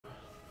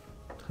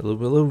Hello,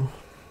 hello.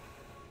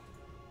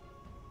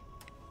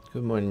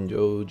 Good morning,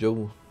 Joe. Good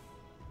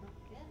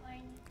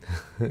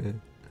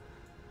morning.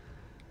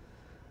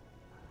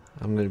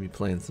 I'm gonna be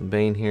playing some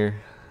Bane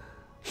here.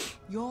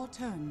 Your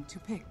turn to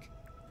pick.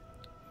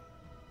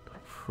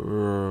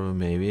 For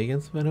maybe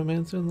against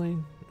Venomancer in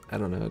lane? I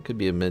don't know. It could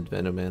be a mid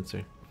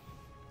Venomancer.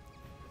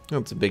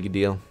 That's a big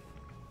deal.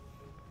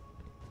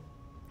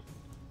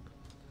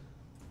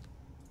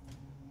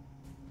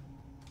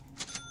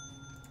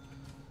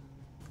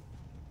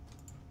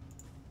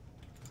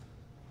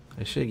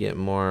 I should get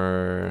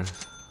more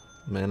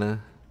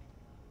mana.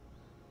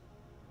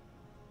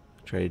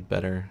 Trade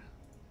better.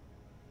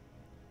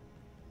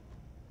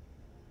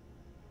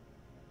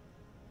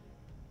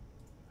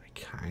 I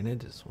kinda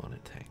just want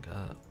to tank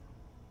up.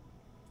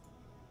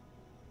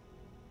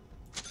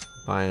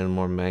 Buying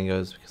more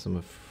mangoes because I'm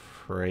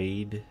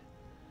afraid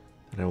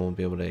that I won't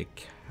be able to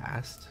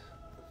cast.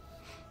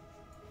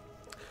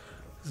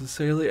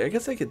 Necessarily, I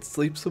guess I could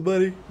sleep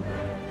somebody.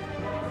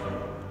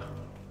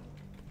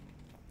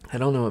 I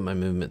don't know what my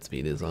movement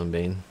speed is on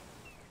Bane.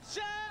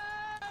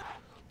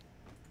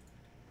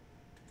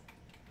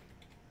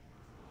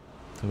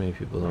 So many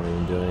people don't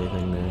even do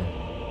anything there.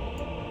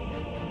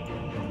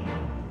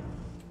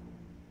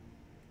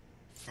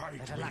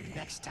 Better luck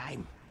next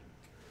time.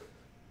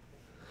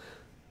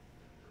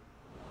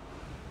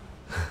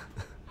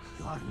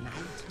 Your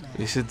nightmare.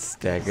 We should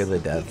stagger the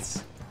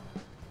deaths.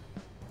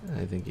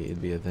 I think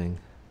it'd be a thing.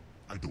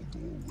 I don't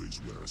always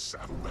wear a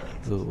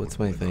saddlebag. Ooh, what's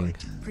my thing?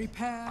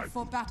 Prepare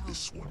for battle.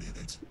 This one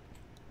in it.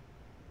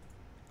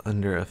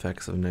 Under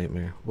effects of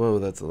nightmare. Whoa,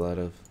 that's a lot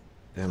of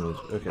damage.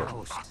 Okay.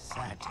 Most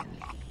certainly.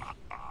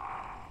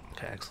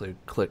 Okay, actually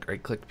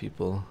right click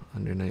people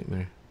under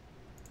nightmare.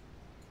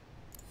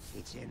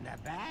 It's in the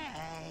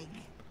bag.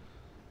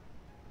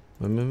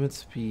 My movement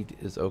speed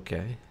is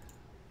okay.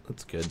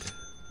 That's good.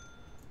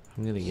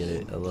 I'm gonna get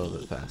it a little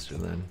bit faster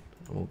then.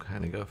 We'll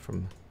kind of go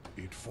from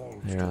It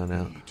falls there to on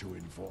out. me to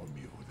inform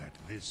you that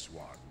this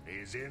one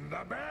is in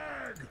the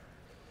bag.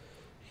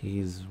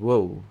 He's,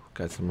 whoa,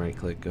 got some right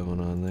click going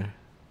on there.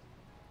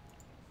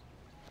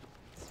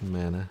 Some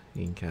mana,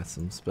 you can cast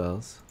some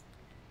spells.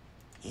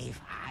 If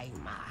I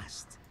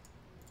must.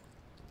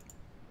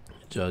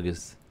 Jug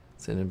is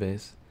center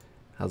base.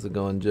 How's it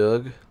going,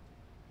 Jug?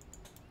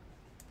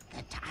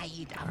 The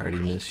tide I of already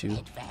life miss you.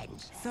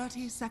 advances.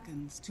 30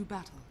 seconds to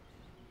battle.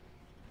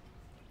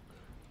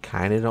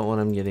 Kinda don't want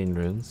him getting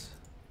runes.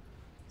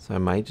 So I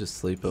might just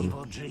sleep him.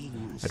 Evil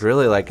dreams I'd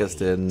really like us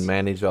to wait.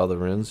 manage all the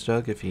runes,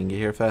 Jug, if you can get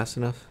here fast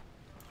enough.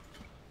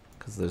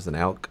 Because there's an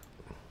elk.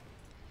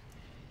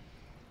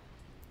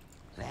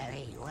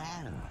 Very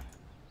well.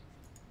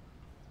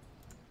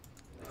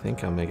 I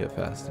think I'll make it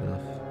fast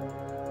enough.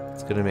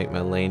 It's gonna make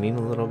my laning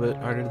a little bit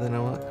harder than I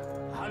want.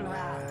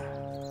 Onward.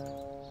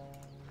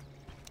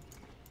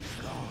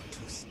 Go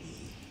to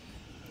sleep.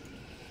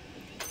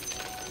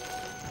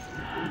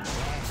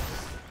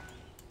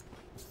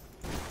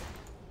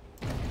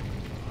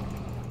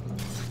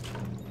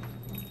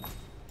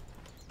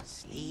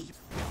 Sleep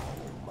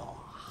no more.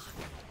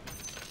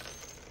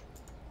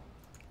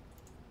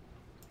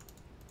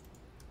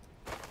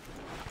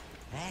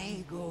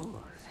 Very good.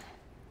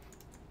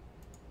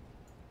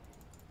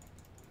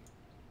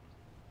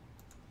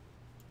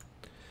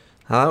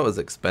 That was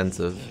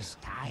expensive, This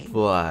time.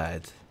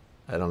 but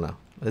I don't know.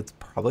 It's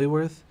probably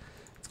worth.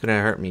 It's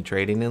gonna hurt me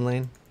trading in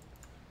lane.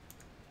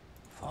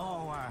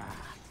 Forward.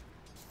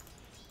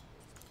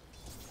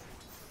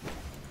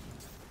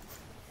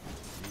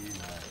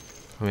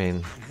 I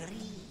mean,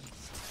 Agreed.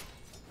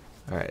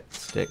 all right,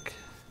 stick.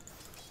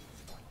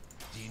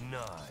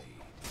 Denied.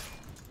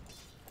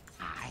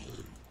 I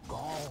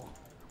go.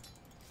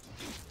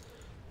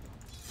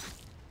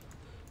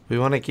 We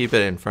want to keep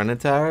it in front of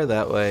tower,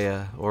 that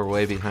way, or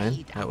way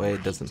behind. That way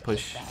it doesn't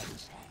push.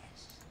 Advances.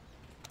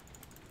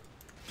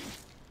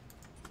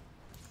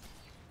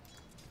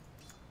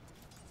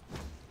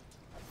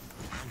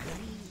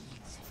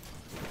 Agreed.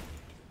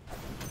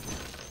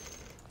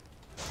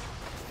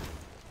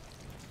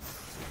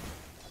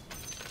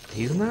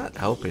 He's not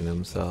helping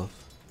himself.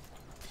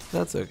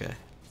 That's okay.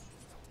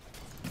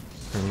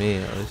 For me,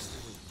 at least.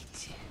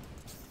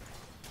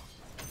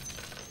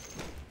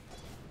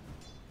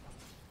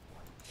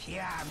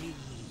 Fear me.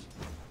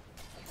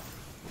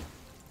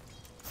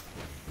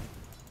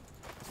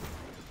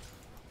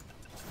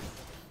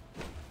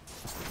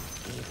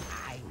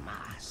 If I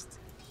must.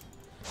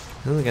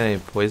 Hasn't got any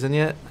poison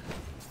yet.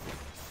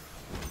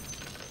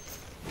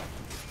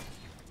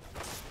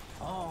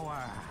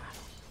 Forward.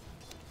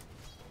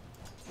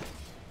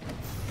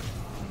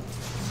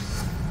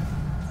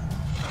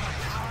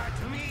 Power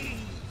to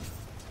me.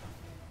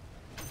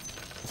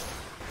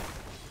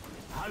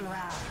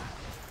 Onward.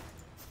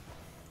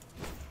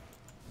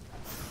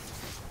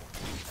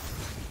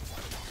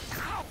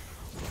 Ow.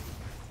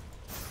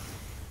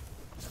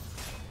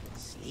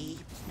 Sleep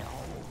no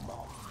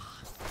more.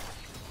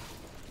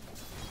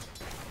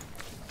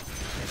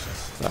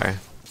 Sorry.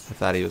 I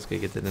thought he was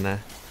gonna get the deny.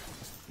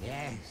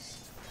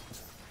 Yes.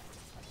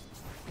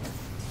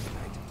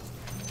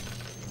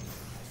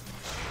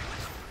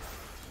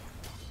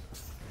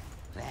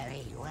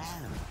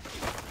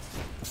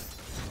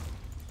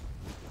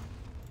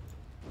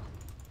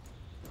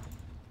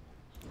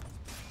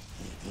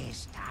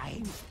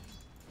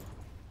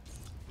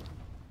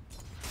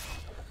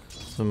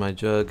 Also, my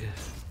jug.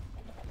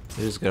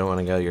 You're just gonna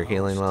want to go your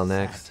healing well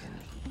next.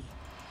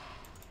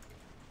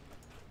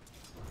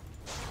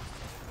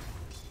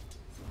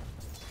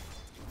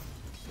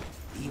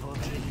 Evil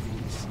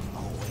dreams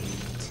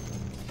await.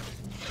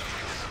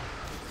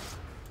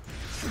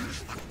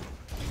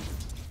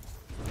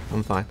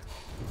 I'm fine.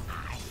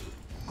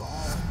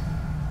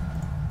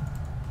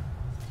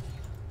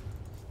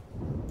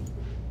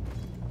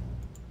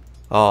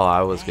 Oh,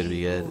 I was gonna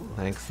be good.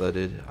 Thanks though,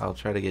 dude. I'll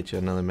try to get you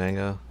another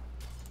mango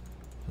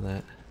for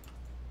that.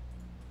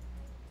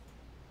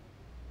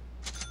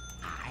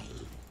 I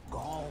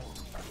go.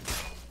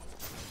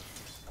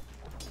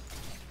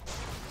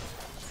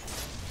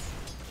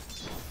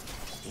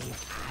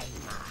 If I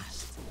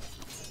must.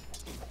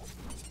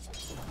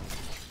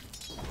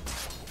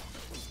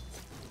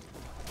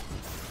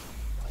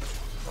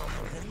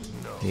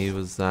 He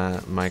was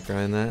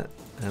microing that,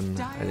 and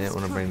I didn't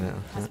want to bring that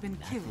Has up. been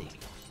killed.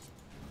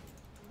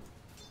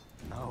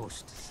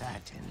 Most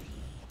certainly.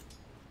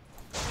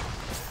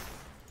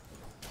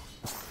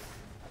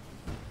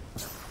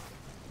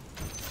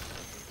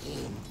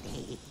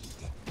 Indeed.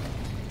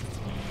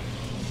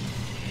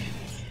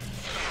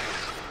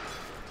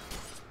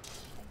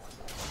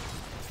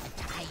 The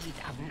tide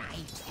of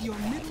night. Your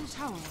middle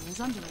tower is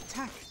under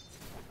attack.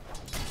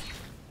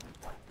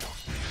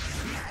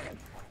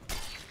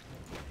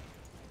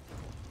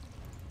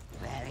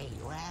 Very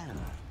well.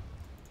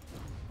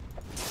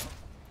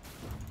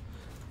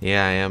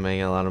 Yeah, I am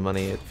making a lot of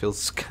money. It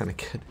feels kind of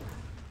good.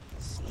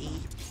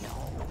 Sleep no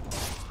more.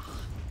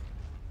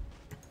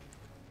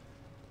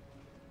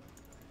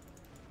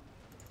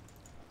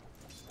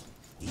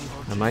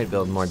 Evil I might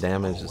build more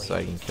damage dreams just so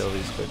I can kill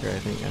these quicker, I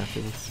think,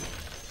 after this.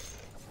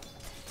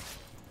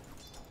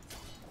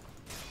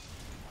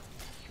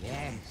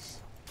 Yes.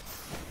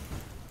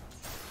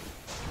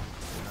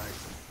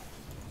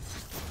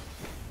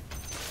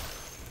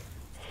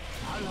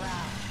 All right.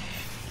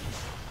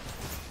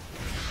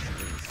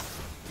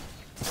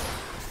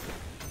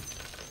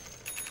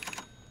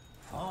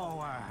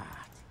 Forward.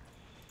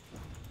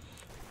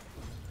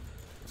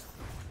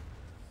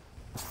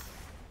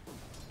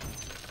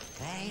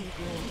 Very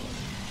good.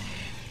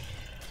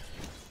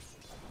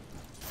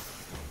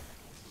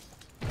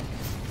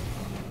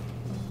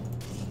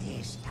 It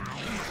is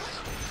time.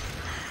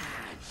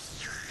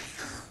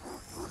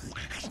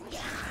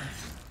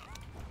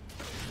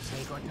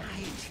 Say good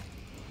night.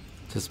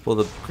 Just pull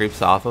the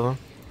creeps off of him.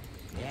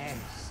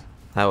 Yes.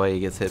 That way he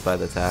gets hit by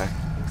the attack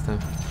next time.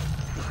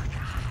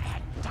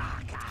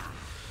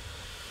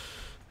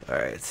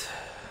 Alright.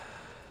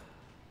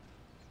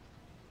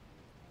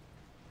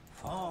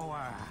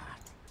 Forward.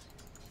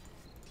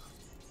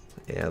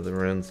 Yeah, the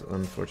runes,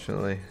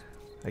 unfortunately,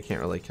 I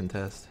can't really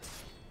contest.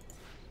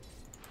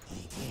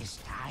 It is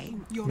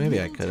time. Your Maybe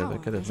I middle could have. I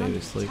tower could have is maybe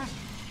under sleep. attack.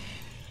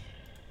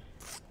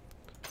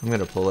 I'm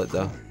gonna pull it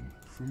though.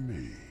 For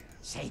me.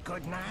 Say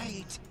good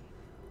night.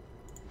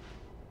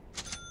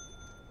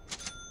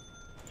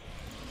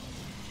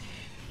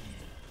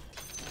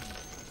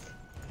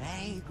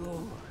 Very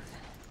good.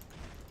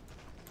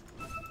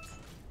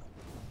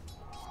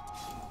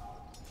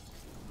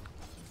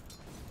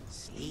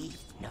 Sleep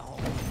no more.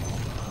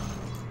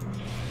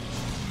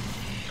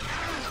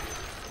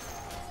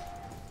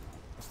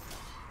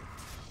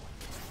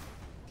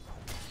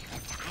 The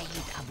tide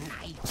of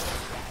night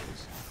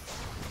rises.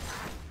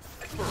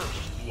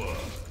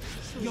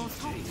 Your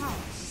top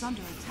tower is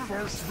under attack.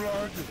 First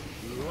blood,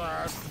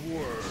 last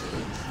word.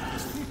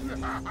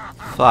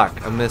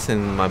 Fuck, I'm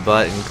missing my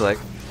button click.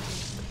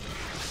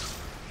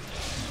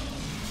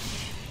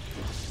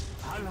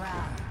 All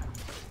right.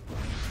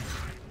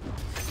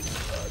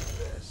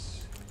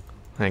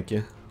 Thank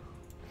you.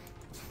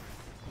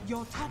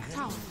 Your top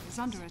tower is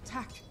under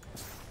attack.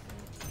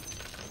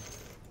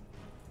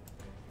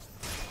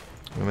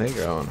 They're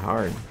going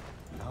hard.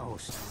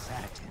 Most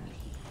certainly.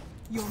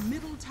 Your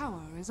middle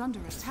tower is under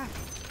attack.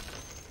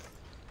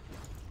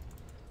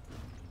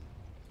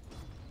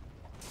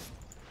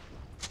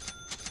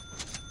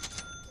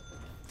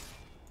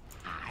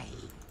 I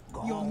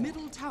go. Your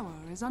middle tower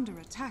is under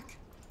attack.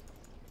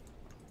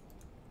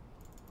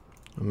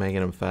 I'm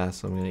making him fast,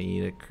 so I'm gonna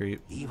eat a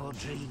creep. Evil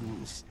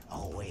dreams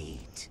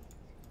await.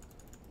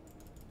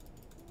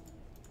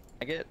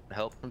 I get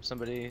help from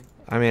somebody.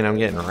 I mean, I'm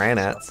getting ran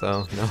at,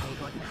 so no. Say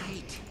good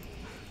night.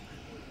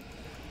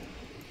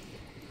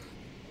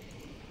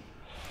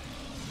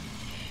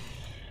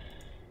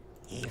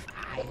 If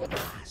I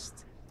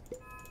must.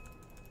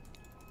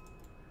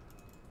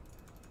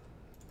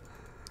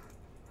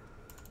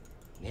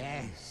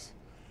 Yes.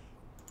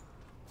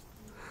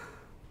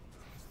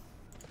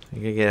 You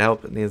can get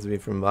help, it needs to be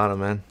from bottom,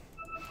 man.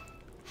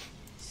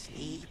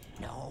 Sleep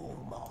no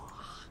more.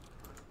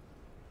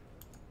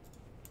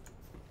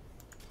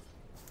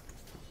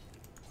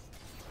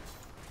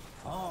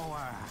 Forward.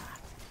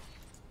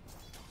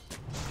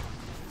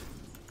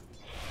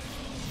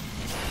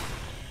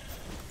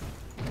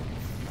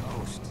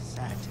 Most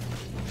certainly.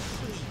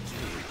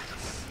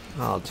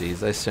 Oh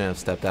jeez, I shouldn't have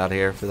stepped out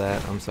here for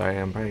that. I'm sorry,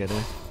 I'm probably gonna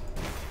die.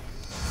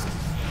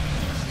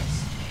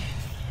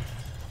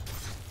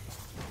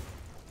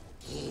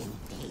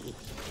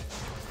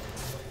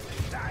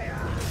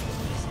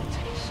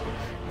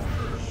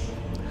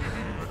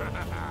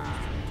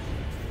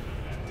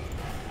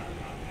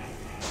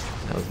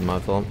 my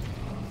fault.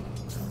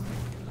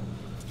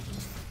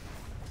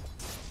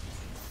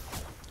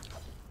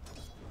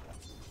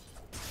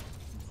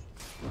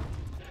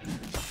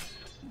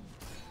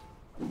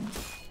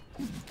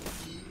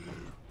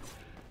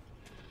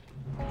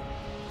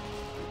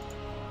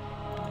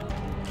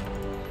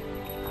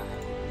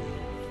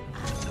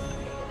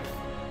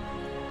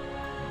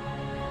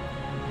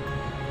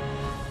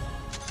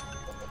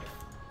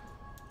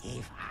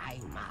 If I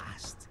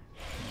must.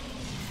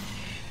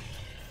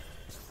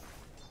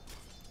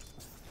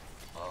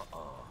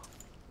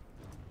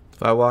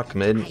 If I walk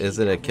mid, is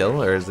it a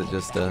kill or is it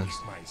just a...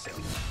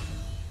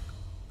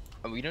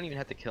 We don't even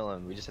have to kill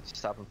him. We just have to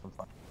stop him from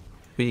fighting.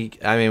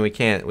 I mean, we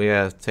can't. We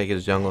gotta take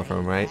his jungle from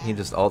him, right? He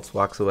just ults,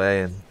 walks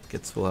away, and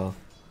gets full health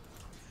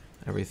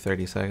every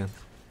 30 seconds.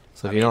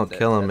 So if you don't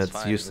kill him,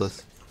 it's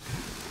useless.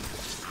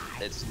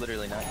 It's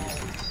literally not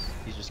useless.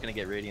 He's just gonna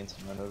get radiance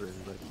and run over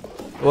everybody.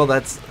 Well,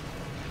 that's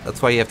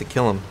why you have to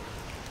kill him.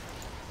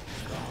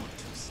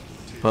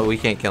 But we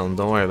can't kill him.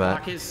 Don't worry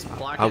about it.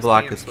 I'll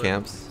block his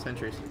camps.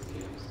 Sentries.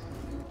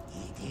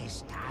 It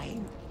is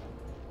time.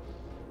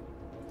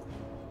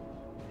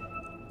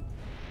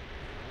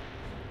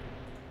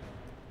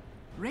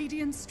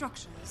 Radiant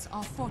structures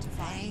are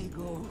fortified. Very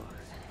good.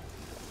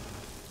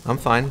 I'm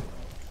fine.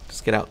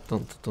 Just get out.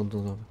 Don't.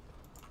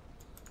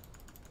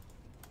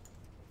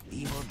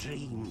 Evil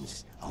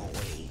dreams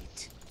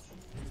await.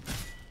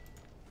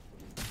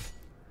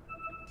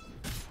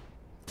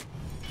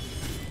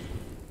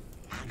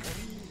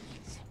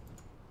 Agreed.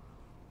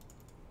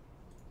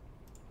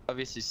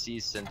 Obviously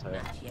sees Centaur.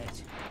 Not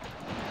yet.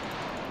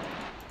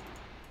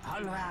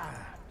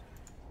 Onward.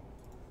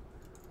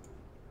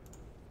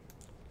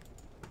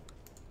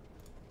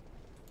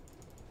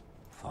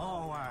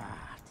 Forward.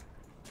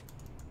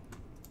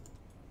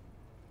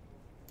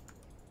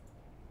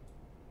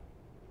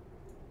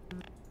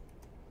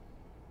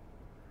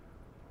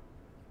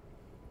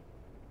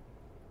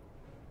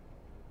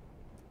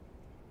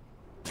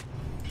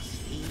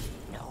 Sleep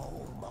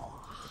no more.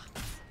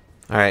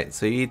 Alright,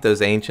 so you eat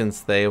those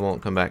ancients, they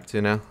won't come back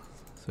to now.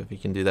 So if you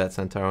can do that,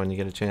 Centaur, when you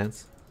get a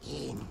chance.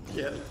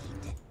 Yeah.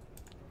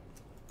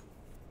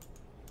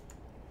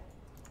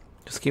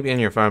 Just keep in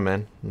your farm,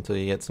 man, until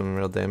you get some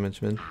real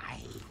damage, man. I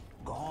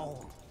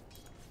go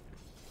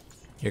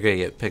You're gonna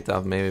get picked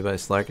off maybe by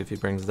Slark if he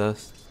brings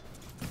dust.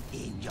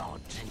 in your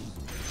dreams.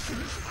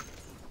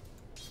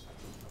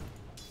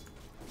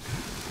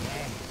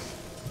 Yes.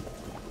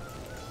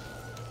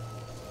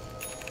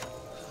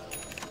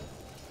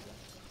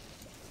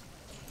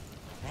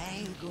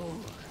 Very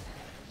good.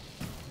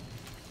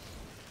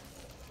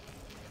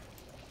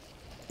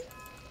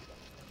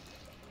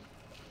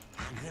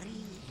 Agreed.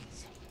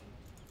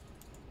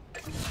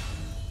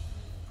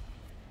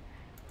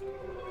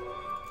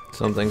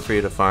 Something for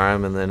you to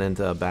farm and then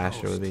into a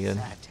basher would be good.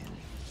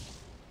 Certainly.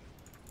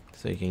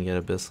 So you can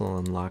get Abyssal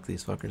and lock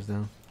these fuckers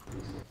down.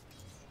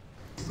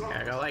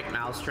 Yeah, go like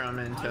Maelstrom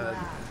into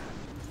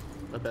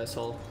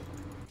Abyssal.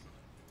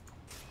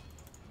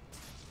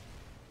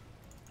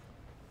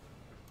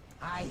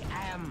 I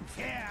am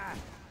fear.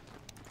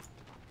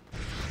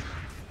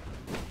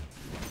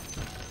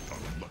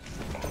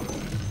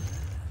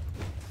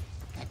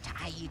 The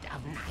tide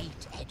of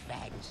night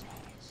advances.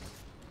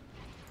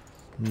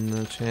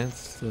 No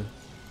chance to...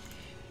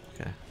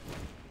 Okay.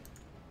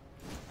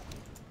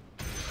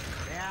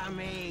 Fear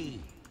me.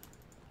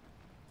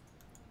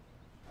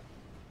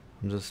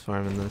 I'm just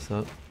farming this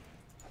up.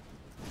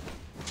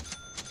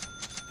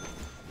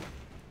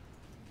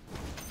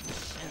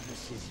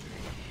 Services.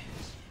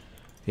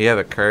 You have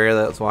a courier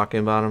that's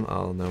walking bottom?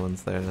 Oh, no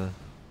one's there.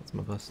 That's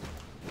my bust.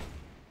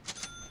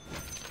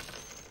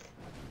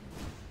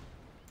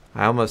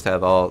 I almost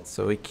have ult,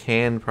 so we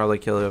can probably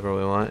kill whoever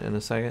we want in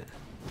a second.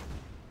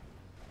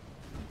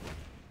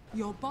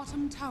 Your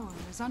bottom tower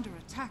is under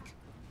attack.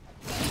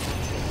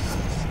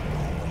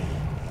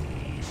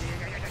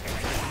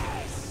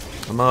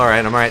 I'm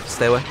alright,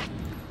 stay away.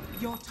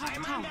 Your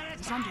top tower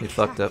is under We attack.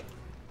 fucked up.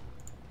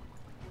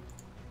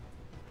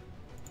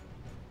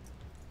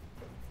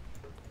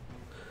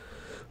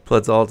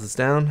 Blood's ult is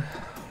down.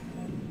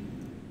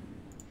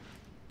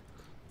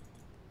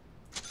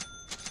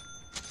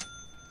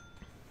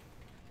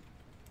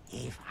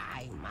 If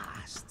I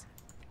must.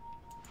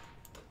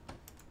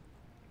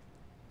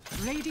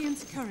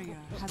 Radiant's courier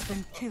has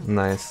been killed.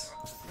 Nice.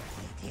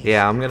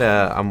 Yeah,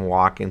 I'm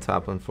walking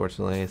top,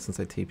 unfortunately, since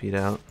I TP'd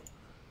out.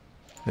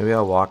 Maybe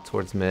I'll walk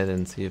towards mid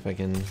and see if I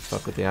can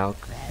fuck with the Alk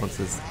once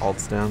his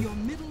ult's down. Your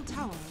middle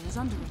tower is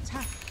under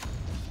attack.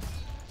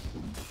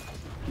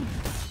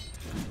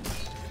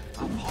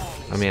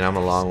 I mean, I'm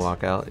a long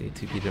walk out. You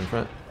TP'd in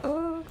front.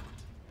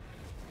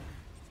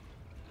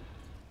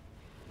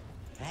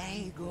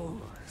 Very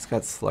good. He's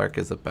got Slark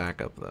as a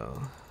backup,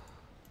 though.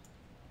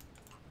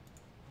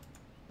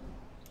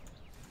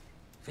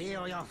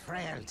 Feel your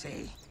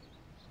frailty.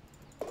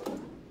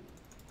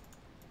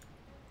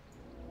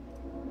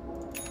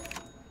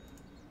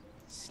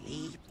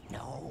 Sleep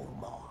no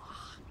more.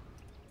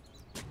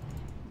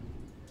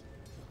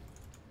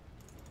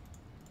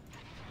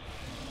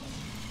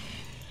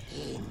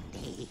 In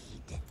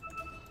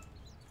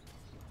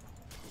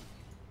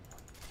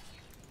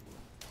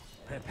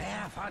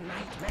Prepare for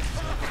nightmare.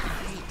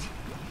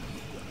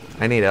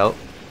 I need help.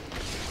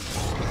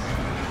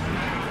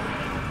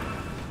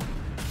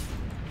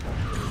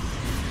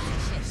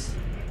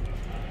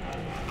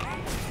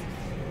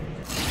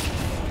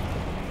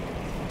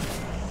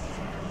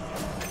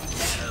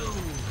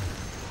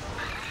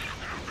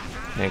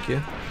 Thank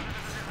you.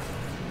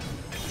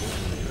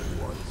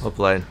 Well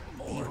played.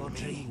 Your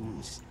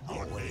dreams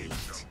await.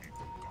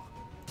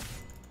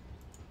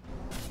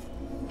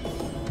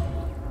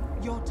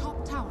 Your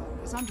top tower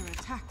is under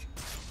attack.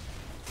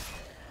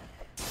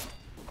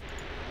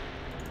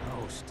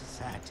 Most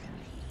certainly.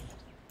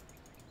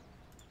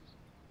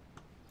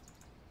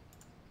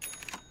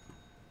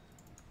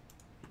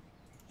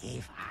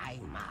 If I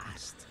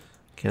must.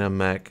 Can a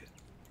mech?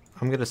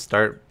 I'm gonna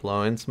start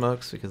blowing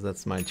smokes because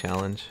that's my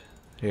challenge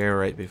here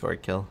right before I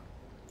kill.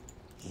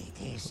 It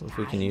is If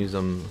we can use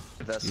them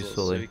Vessels, so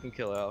usefully. we can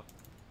kill out.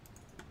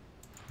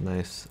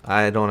 Nice.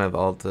 I don't have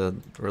ult to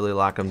really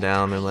lock him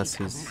down unless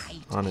he's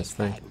on his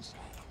thing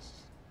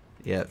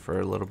yet for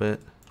a little bit.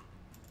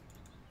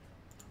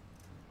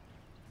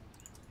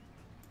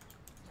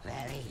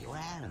 Very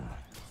well.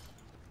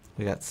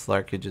 We got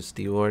Slark who just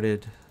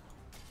dewarded.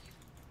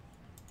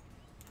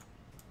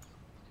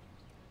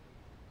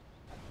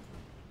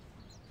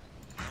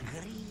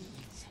 Agreed.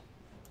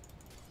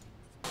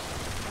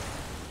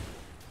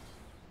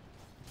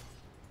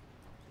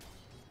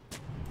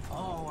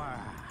 Forward.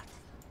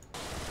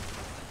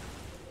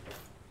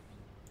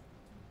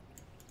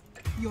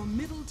 Your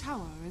middle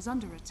tower is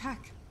under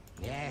attack.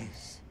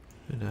 Yes.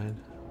 Who died?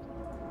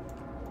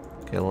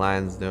 Okay,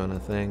 Lion's doing a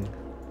thing.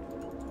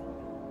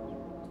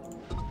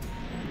 Go.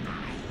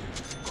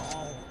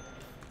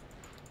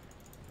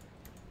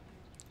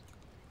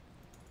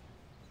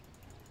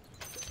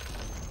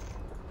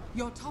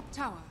 Your top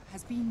tower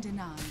has been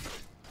denied.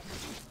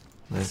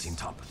 Nice.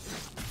 top.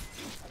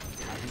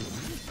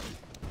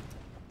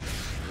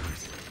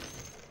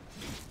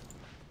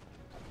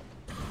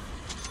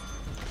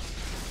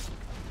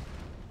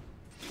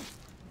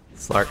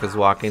 Slark is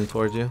walking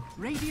towards you.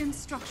 Radiant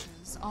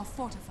structures are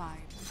fortified.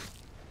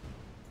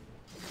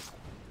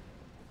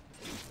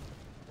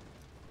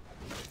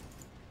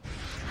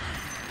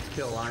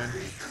 Kill Lion.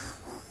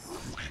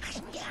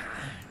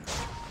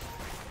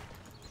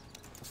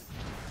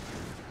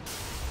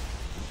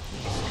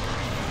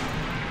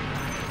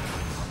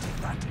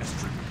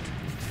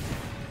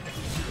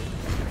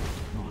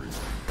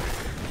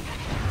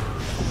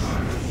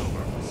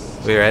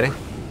 We ready?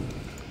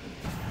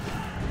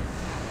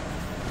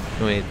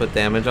 Can we put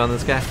damage on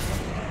this guy?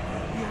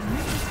 Your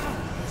middle tower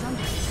is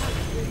under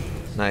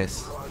attack.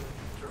 Nice.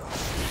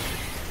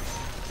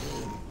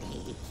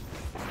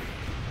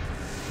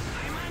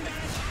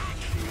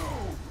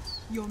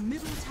 Your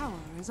middle tower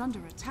is under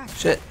attack.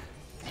 Shit.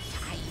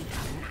 Tide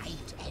of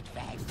night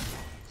advances.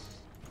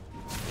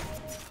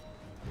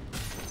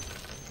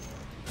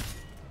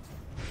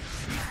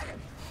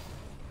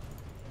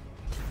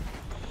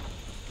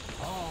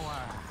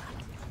 Forward.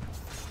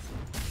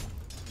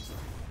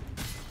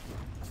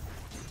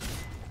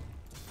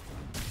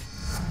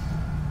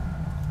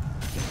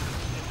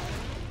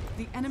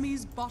 The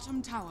enemy's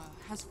bottom tower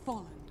has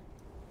fallen.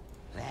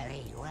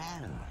 Very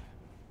well.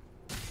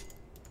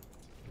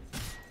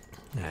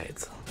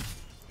 Alright.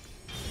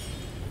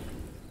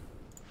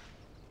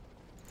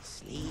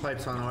 Sleep.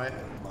 Pipes on the way.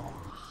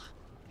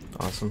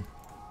 Awesome.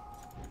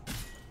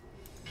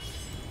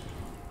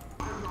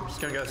 I'm just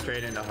gonna go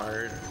straight into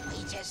hard.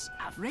 We just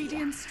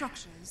Radiant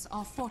structures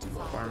are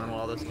fortified. Farming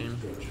wall this team.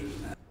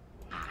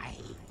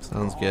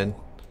 Sounds good.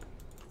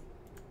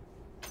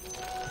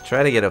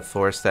 Try to get a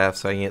 4-staff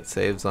so I can get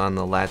saves on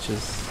the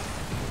latches.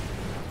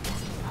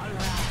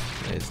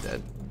 He's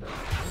dead.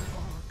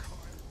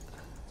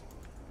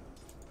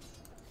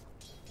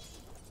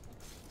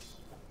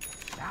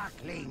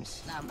 Darkling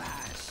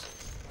slumbers.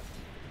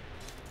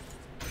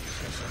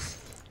 This is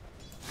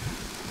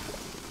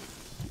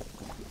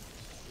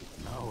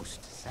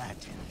most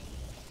certainly.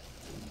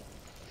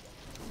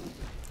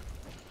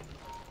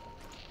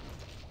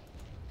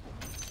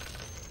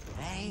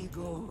 Very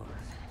good.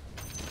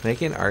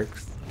 Making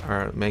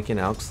making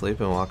Elk sleep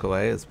and walk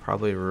away is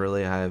probably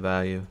really high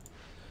value.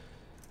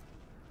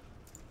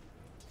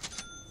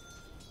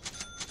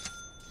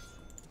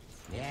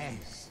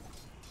 Yes.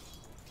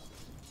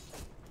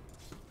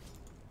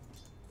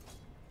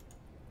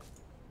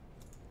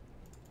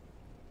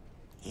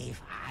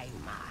 If I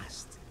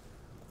must.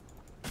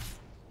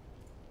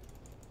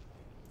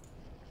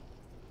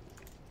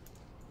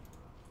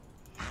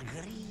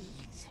 Agreed.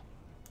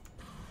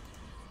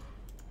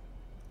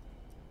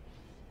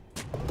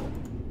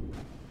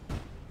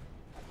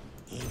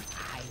 If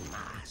I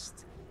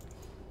must.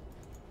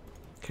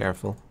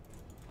 Careful.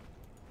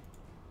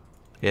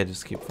 Yeah,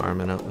 just keep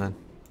farming up then.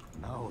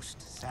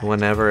 Most certainly.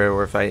 Whenever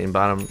we're fighting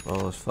bottom,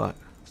 oh fuck.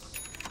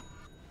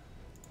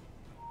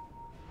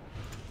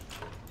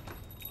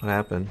 What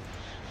happened?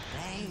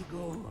 Very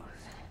good.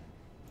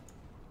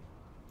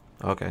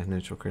 Okay,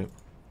 neutral creep.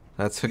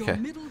 That's Your okay.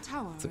 middle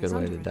tower That's a good is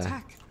way under to die.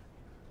 attack.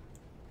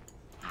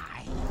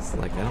 It's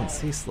like I don't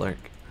see Slark.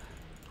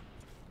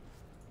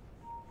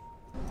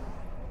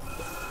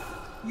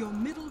 Your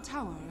middle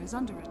tower is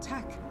under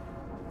attack.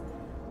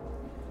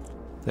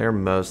 They're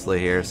mostly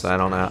here, so I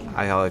don't know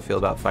how I feel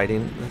about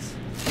fighting this.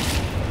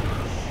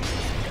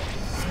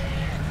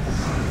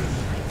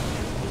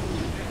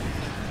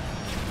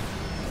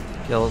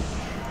 Killed.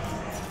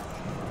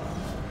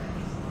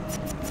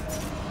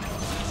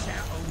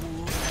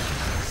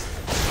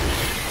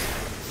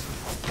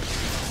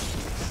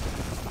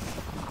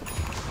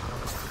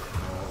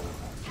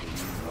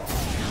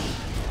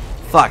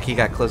 Fuck, he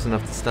got close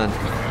enough to stun.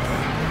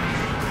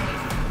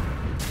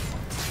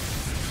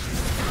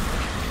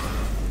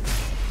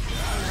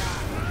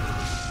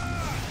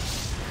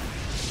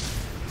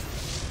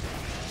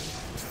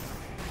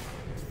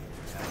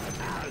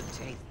 I'll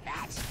take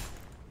that.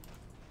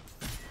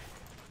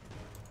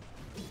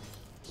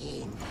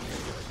 In.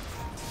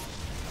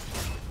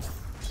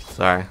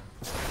 Sorry.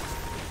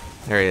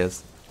 There he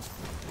is.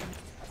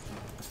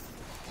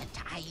 The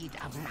tide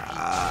of night.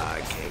 Ah,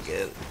 I can't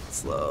get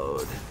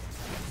slowed.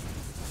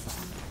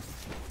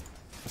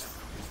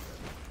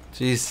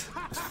 Jeez.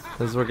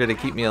 Those were gonna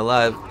keep me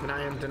alive.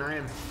 Deny him, deny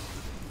him.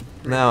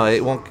 No,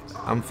 it won't.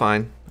 I'm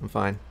fine. I'm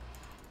fine.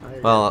 Oh,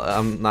 you're Well,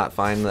 I'm not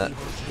fine that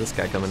this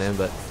guy coming in,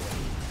 but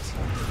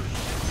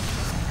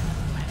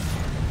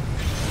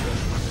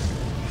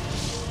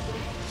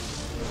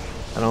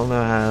I don't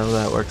know how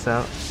that works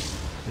out.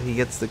 He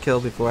gets the kill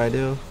before I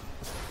do.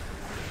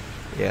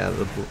 Yeah,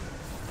 the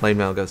blade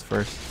mail goes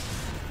first.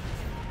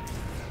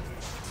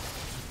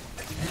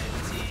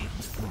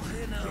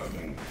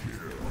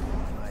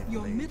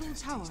 Your middle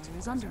tower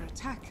is under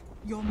attack.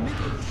 Your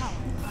middle tower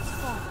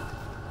has fallen.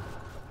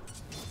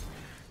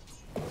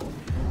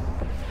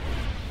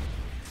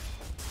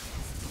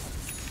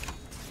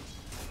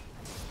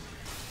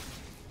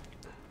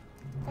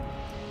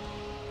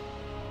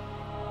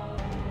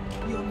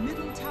 Your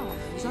middle tower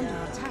is under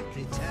attack.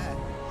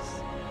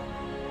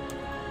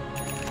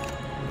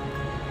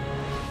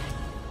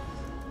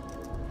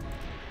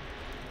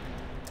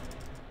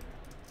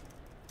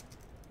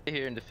 Stay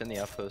here and defend the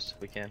outpost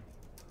if we can.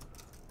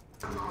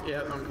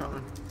 Yeah, I'm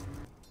coming.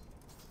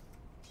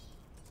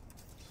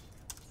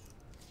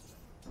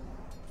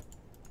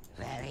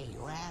 Very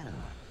well.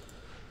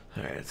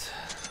 Alright.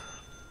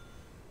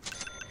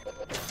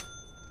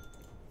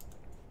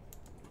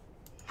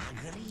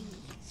 Agreed.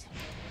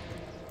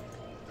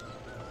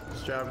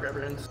 Nice job,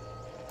 Grabberins.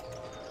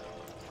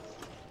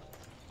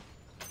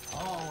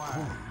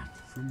 Forward.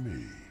 For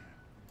me.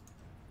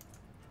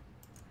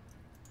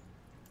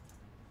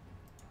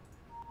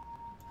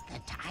 The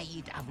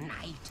tide of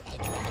night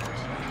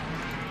advances.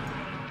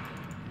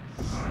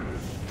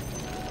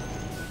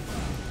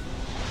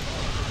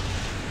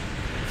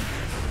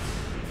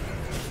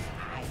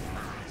 I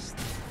must.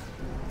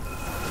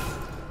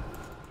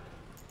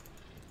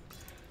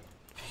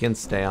 You can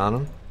stay on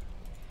him.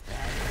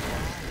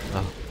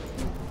 Oh.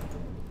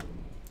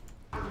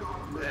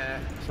 Yeah,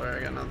 sorry,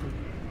 I got nothing.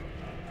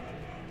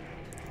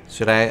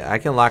 Should I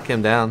can lock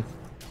him down.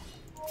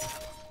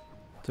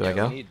 Do I Yeah,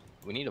 go?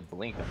 We need a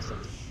blink on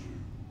something.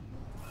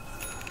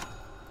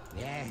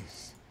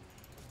 Yes.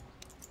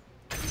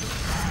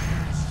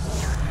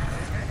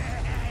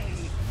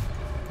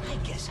 I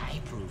guess I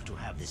prove to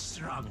have the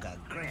stronger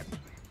grip.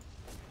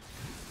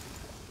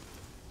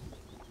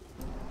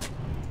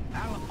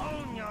 I'll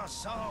own your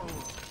soul.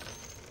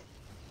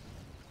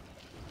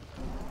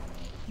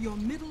 Your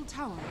middle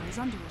tower is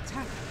under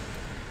attack.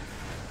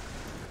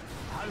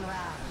 All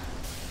right.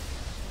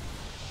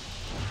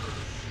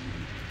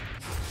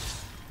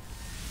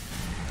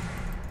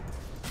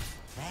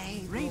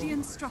 Very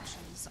Radiant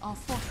structures are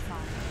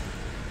fortified.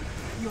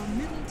 Your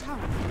middle tower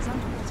is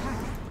under attack.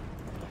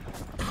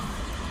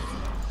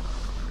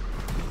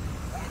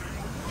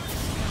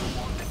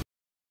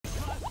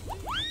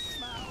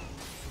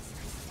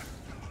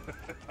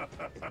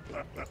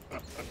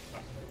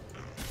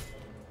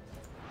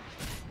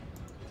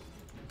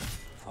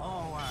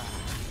 forward.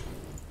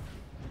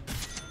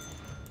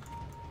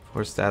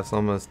 Force staff's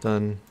almost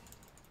done.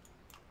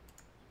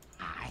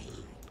 I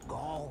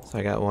go. So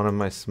I got one of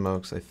my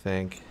smokes, I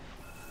think.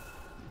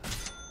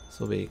 This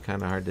will be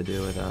kind of hard to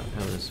do without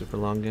having a super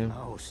long game.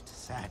 Most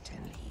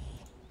certainly.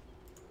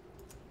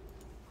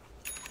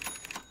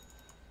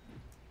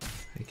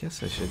 I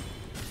guess I should.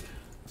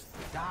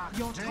 Dark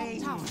Your top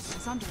dreams. tower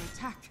is under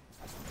attack.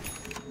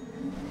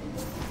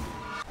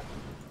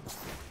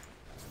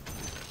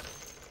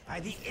 By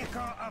the echo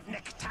of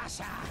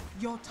Nectasa.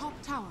 Your top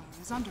tower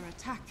is under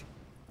attack.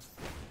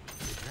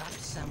 Drop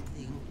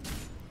something.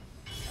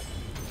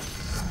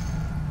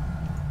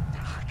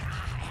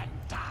 Darker and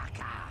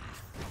darker.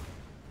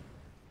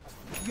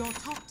 Your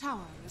top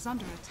tower is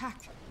under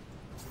attack.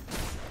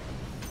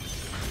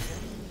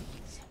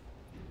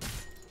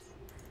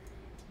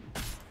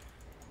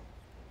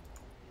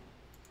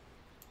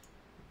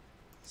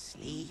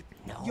 Sleep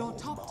no Your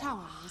top more.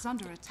 tower is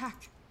under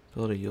attack.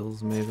 Build a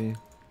Yules maybe.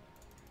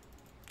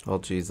 Oh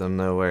jeez, I'm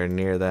nowhere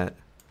near that.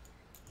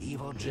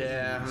 Evil dreams.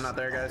 Yeah, I'm not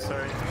there, guys.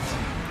 Sorry.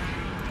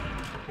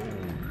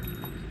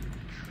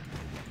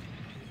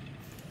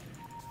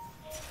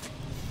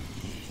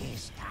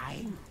 This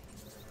time.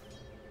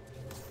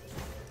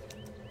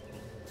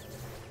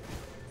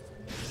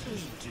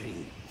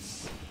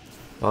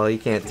 Well, you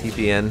can't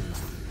TP in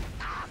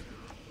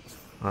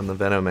on the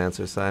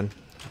Venomancer side.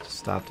 Just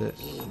stopped it.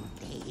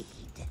 Indeed.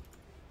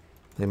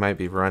 They might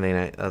be running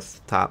at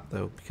us top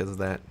though because of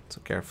that,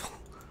 so careful.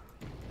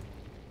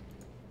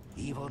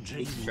 Evil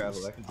dreams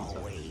travel, I can do something.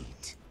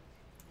 await.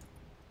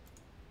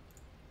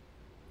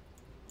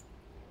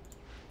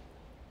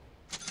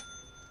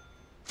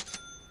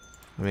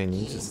 I mean,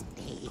 you just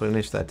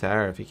finish that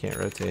tower if you can't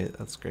rotate.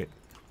 That's great.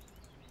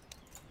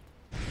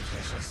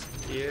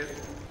 Yeah.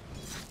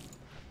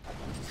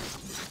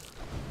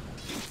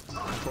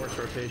 Force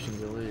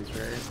rotations at least,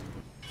 right?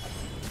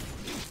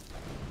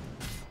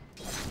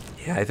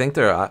 Yeah, I think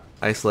they're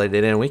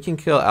isolated and we can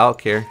kill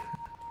Alk here.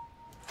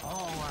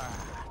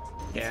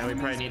 Yeah, we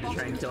probably need to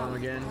try and kill him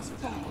again.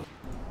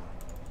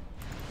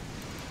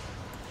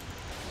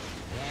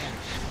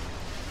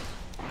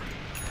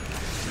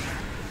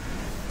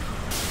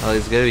 Well,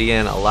 he's gonna be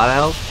getting a lot of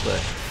health, but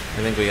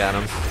I think we got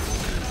him.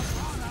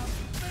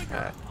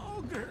 Alright.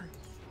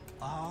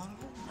 All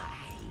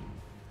mine.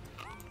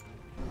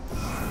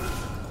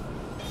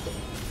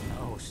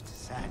 Most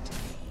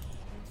certainly.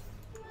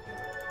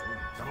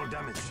 Double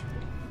damage.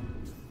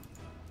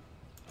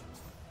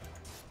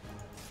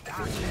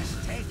 Darkness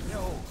take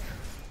you.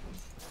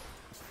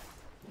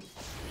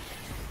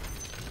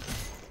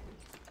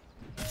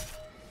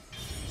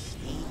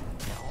 Sleep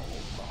no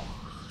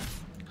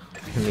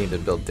more. We need to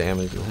build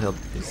damage to help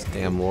these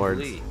damn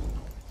wards. Holy.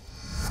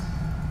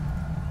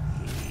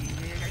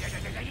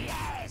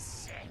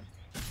 Yes.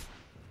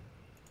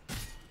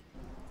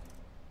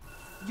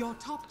 Your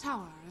top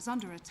tower is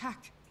under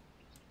attack.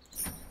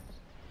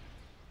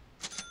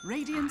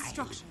 Radiant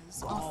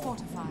structures are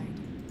fortified.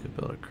 Could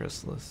build a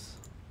chrysalis.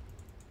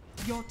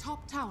 Your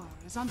top tower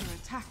is under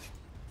attack.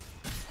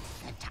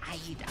 The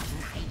tide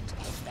of night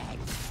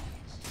advances.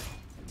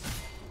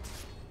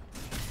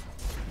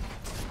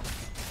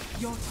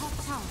 Your top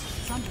tower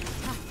is under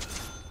attack.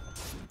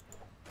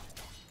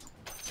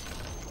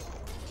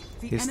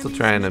 The He's still enemy's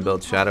trying to middle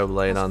build tower Shadow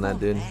Blade has on that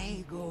fallen. dude.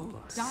 Very good.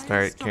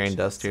 Start carrying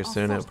dust here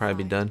soon, it'll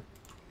probably be done.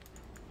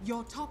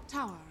 Your top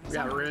tower We is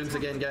got under runes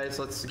attack. again, guys.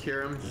 Let's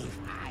secure him.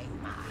 I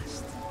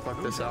must.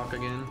 Fuck this Alk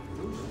again.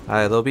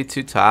 Alright, they'll be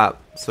two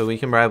top, so we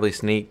can probably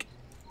sneak.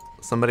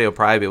 Somebody will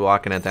probably be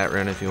walking at that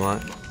rune if you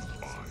want.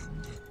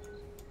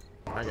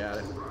 I got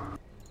it.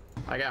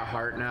 I got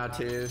heart now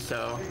too,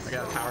 so I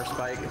got a power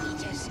spike.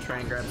 Try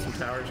and grab some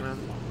towers now.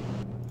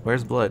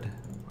 Where's Blood?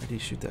 Where did you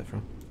shoot that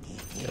from?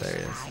 Yeah, there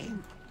he is.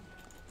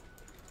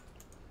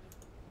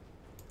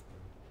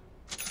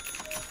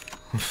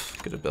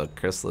 Gonna build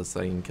chrysalis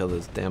so I can kill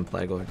those damn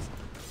plague lords.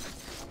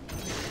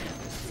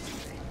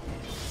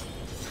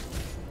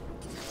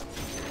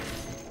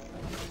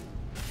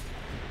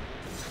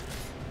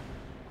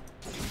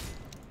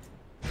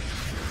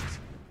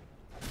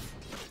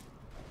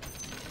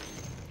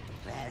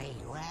 Very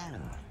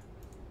well.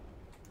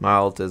 My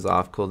ult is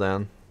off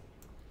cooldown.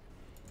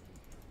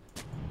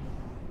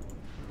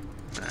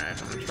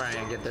 Alright, I'm gonna try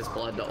and get this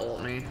blood to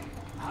ult me.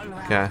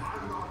 Okay.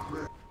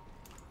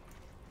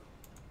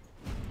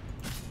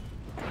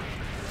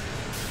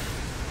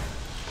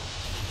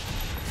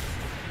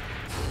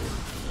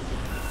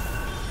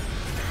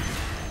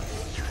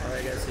 Or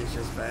I guess he's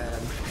just bad.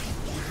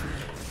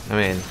 I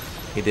mean,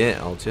 he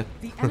didn't ult you.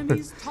 The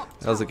enemy's top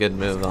That was a good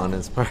tower has move on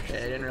his part. Yeah,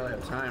 he didn't really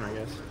have time, I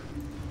guess.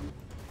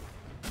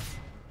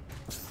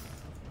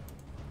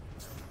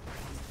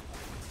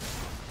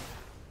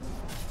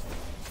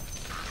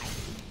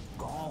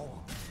 Go.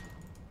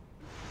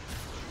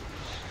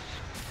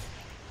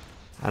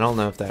 I don't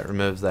know if that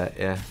removes that,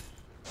 yeah.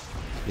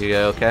 You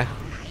go okay?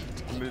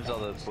 Removes all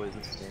the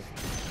poison stuff.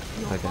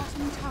 Your Okay.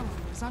 bottom tower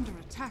is under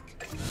attack.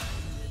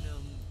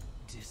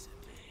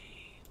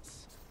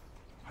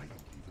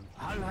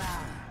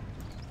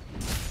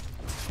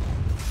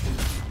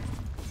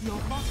 Your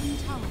bottom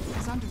tower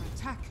is under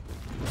attack.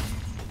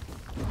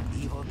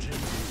 Evil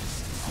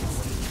dreams.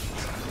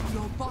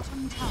 Your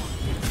bottom tower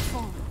has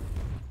fallen.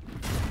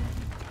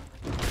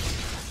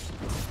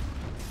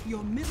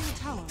 Your middle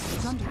tower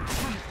is under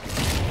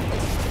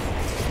attack.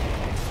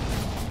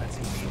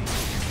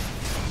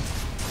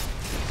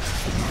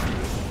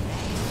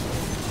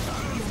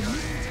 Your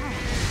middle tower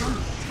is under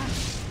attack.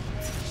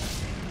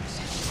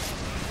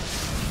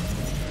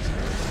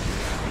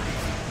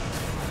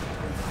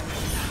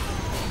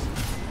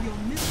 Your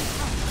middle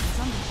tower is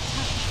under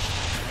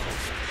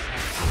attack.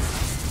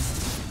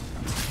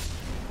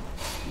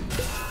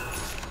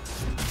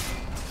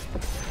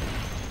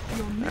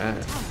 Your middle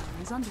Alright. tower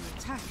is under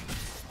attack.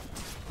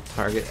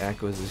 Target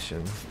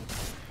acquisition.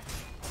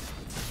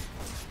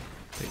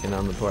 Taking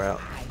on the pour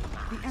out.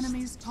 The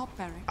enemy's top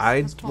barracks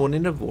I has fallen.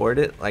 wouldn't have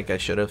warded it like I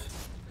should have.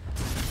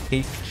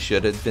 He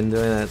should have been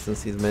doing that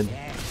since he's mid.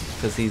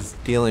 Because he's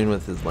dealing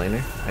with his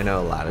laner. I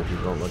know a lot of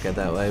people don't look at it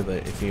that way,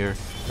 but if you're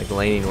like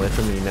laning with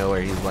him, you know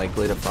where he's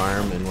likely to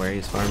farm and where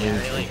he's farming. Yeah,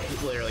 they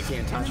like literally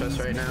can't touch us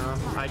right now.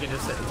 I can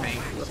just sit and tank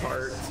with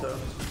heart, so.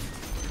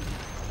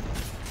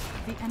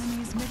 The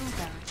enemy's middle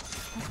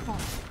barracks has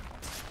fallen.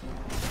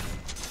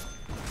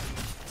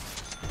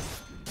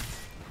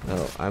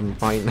 Oh, I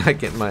might not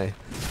get my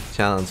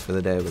challenge for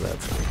the day, but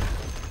that's fine.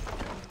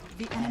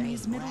 The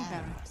enemy's middle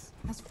barracks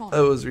has fallen.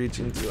 I was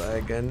reaching too high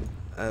again.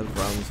 I have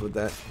problems with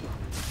that.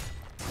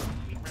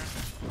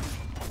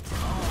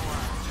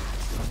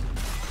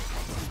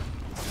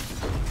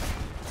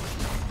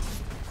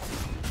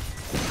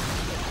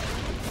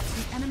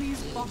 The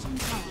enemy's bottom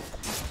tower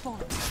has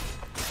fallen.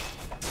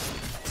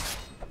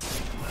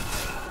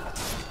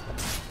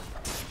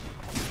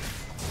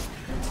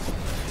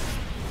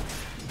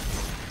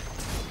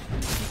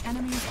 The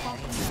enemy's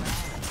bottom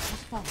barracks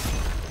has fallen.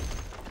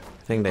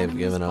 I think they've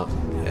given up.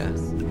 Yeah.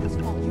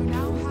 You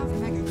now have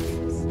mega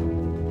creeps.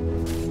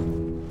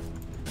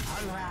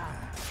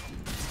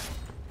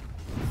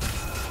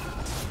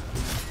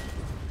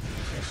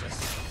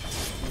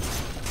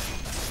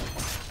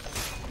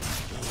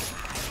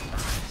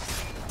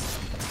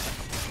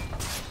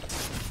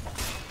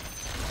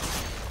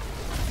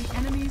 The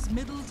enemy's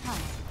middle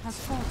tower has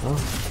fallen. Oh.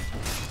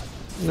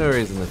 No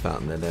reason to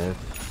fountain the dive.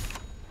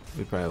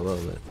 We probably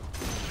will, but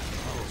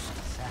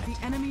The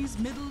enemy's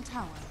middle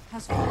tower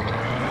has fallen.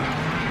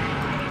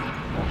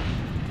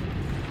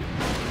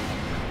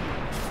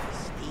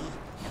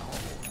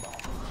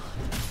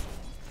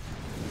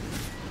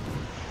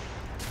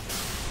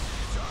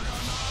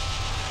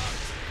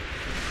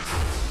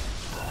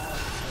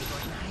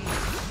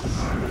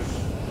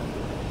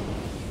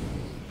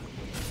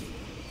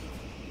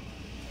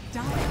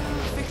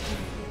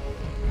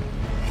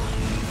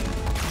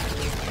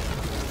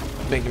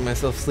 making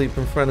myself sleep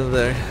in front of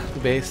the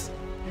base.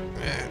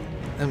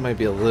 That might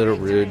be a little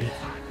rude.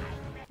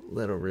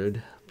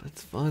 But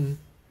it's fun.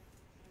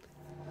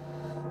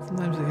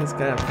 Sometimes you just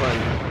gotta have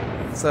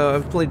fun. So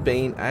I've played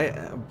Bane. I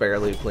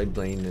barely played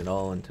Bane at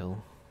all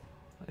until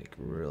like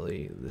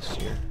really this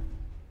year.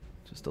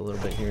 Just a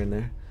little bit here and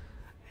there.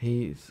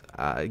 He's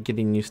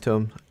getting used to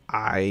him.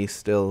 I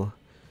still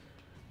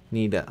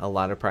need a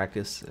lot of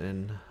practice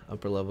in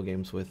upper level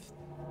games with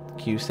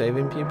Q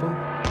saving people.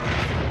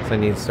 So I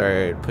need to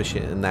start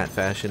pushing it in that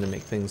fashion and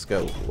make things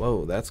go,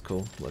 whoa, that's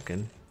cool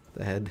looking.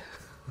 The head.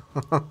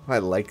 I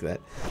like that.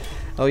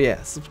 Oh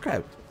yeah,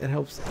 subscribe. It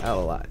helps out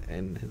a lot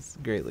and is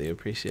greatly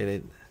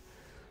appreciated.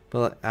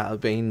 But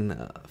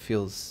Bane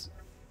feels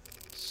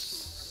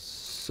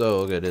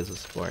so good as a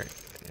support,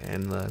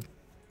 and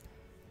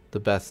the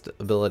best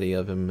ability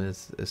of him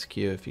is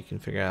Q if you can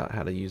figure out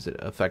how to use it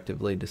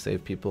effectively to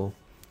save people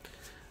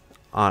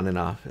on and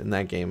off. In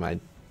that game I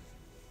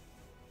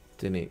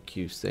didn't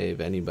Q save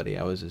anybody,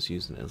 I was just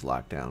using it as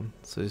lockdown.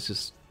 So he's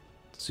just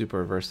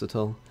super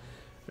versatile.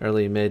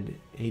 Early mid,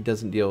 he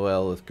doesn't deal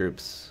well with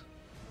groups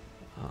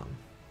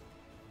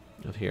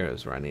of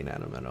heroes running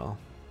at him at all.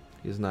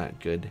 He's not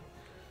good.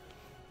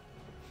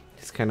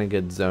 He's kind of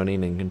good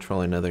zoning and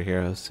controlling other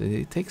heroes. So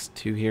he takes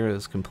two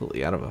heroes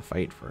completely out of a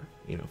fight for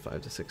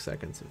 5 to 6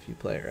 seconds if you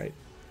play it right.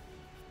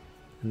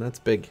 And that's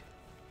big.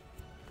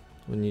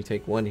 When you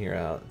take one hero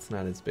out, it's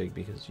not as big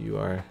because you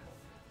are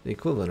the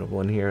equivalent of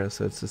one hero,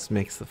 so it just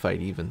makes the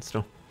fight even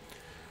still.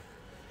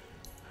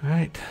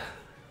 Alright.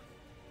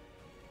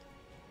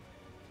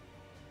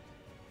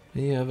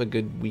 You have a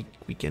good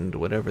weekend,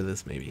 whatever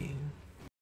this may be.